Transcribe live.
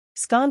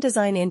Scon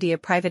Design India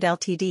Private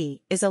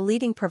Ltd is a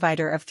leading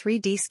provider of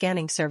 3D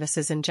scanning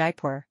services in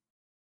Jaipur.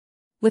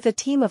 With a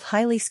team of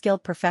highly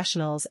skilled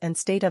professionals and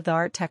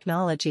state-of-the-art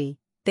technology,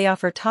 they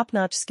offer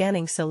top-notch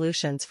scanning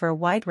solutions for a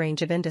wide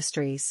range of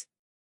industries.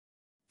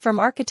 From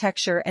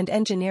architecture and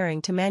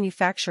engineering to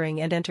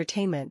manufacturing and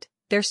entertainment,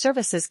 their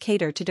services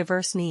cater to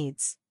diverse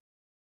needs.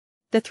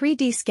 The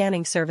 3D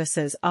scanning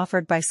services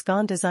offered by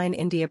Scon Design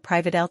India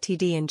Private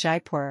Ltd in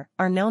Jaipur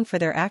are known for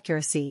their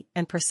accuracy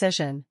and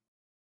precision.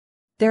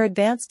 Their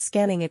advanced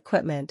scanning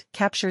equipment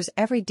captures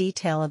every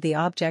detail of the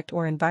object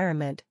or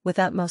environment with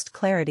utmost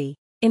clarity,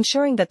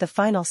 ensuring that the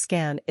final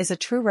scan is a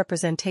true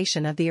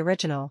representation of the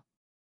original.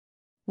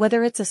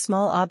 Whether it's a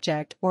small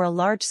object or a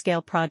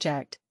large-scale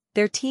project,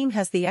 their team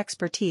has the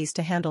expertise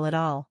to handle it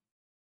all.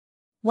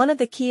 One of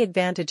the key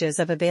advantages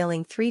of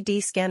availing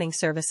 3D scanning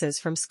services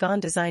from Scon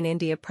Design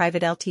India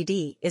Private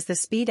Ltd is the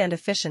speed and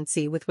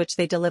efficiency with which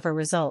they deliver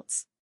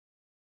results.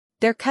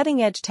 Their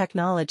cutting-edge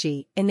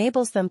technology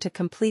enables them to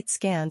complete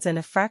scans in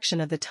a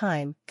fraction of the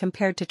time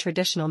compared to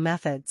traditional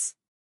methods.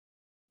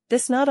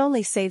 This not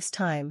only saves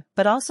time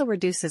but also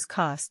reduces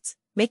costs,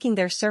 making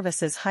their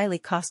services highly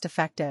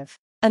cost-effective.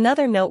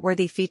 Another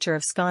noteworthy feature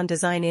of Scon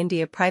Design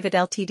India Private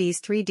Ltd's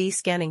 3D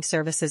scanning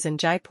services in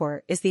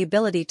Jaipur is the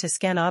ability to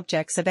scan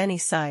objects of any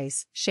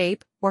size,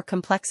 shape, or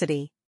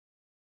complexity.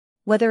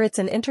 Whether it's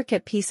an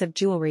intricate piece of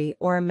jewelry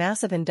or a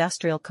massive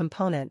industrial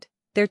component,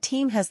 their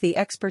team has the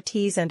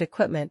expertise and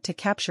equipment to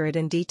capture it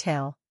in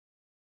detail.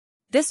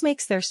 This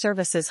makes their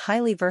services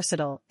highly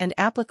versatile and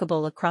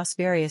applicable across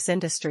various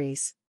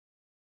industries.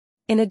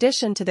 In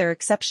addition to their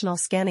exceptional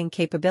scanning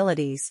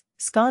capabilities,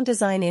 Scon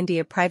Design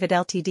India Private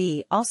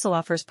Ltd also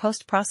offers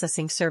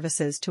post-processing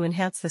services to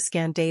enhance the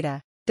scan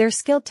data. Their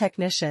skilled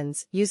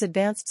technicians use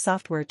advanced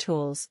software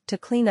tools to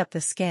clean up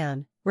the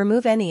scan,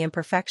 remove any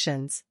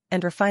imperfections,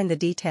 and refine the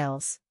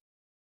details.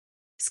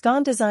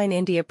 Scon Design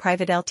India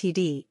Private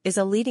Ltd is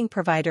a leading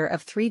provider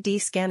of 3D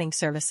scanning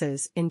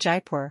services in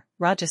Jaipur,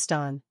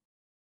 Rajasthan.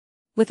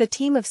 With a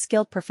team of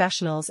skilled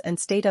professionals and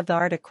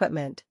state-of-the-art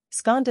equipment,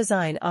 Scon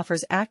Design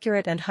offers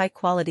accurate and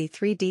high-quality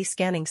 3D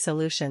scanning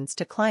solutions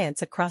to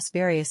clients across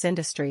various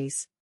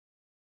industries.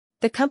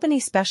 The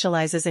company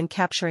specializes in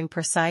capturing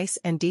precise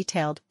and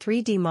detailed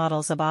 3D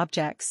models of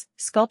objects,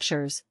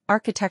 sculptures,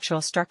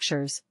 architectural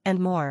structures, and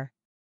more.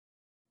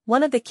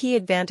 One of the key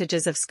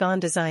advantages of Scon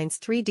Design's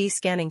 3D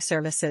scanning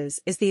services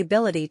is the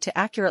ability to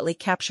accurately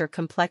capture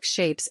complex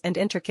shapes and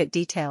intricate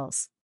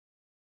details.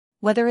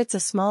 Whether it's a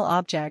small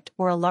object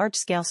or a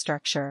large-scale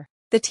structure,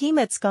 the team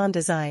at Scon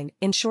Design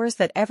ensures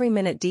that every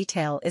minute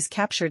detail is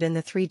captured in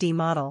the 3D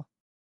model.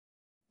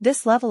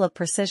 This level of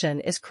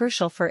precision is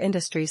crucial for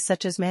industries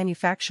such as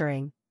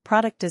manufacturing,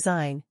 product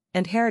design,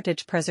 and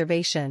heritage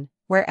preservation,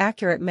 where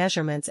accurate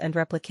measurements and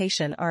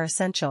replication are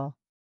essential.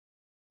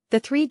 The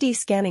 3D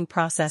scanning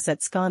process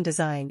at Scon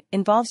Design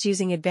involves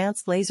using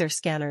advanced laser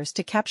scanners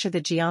to capture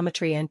the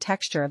geometry and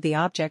texture of the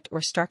object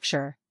or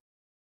structure.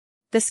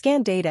 The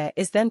scan data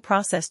is then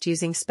processed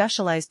using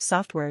specialized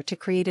software to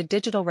create a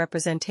digital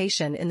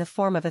representation in the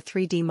form of a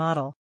 3D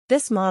model.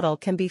 This model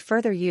can be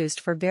further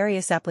used for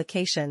various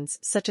applications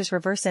such as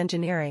reverse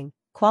engineering,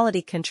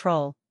 quality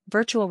control,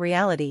 virtual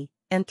reality,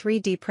 and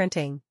 3D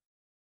printing.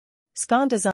 Scon Design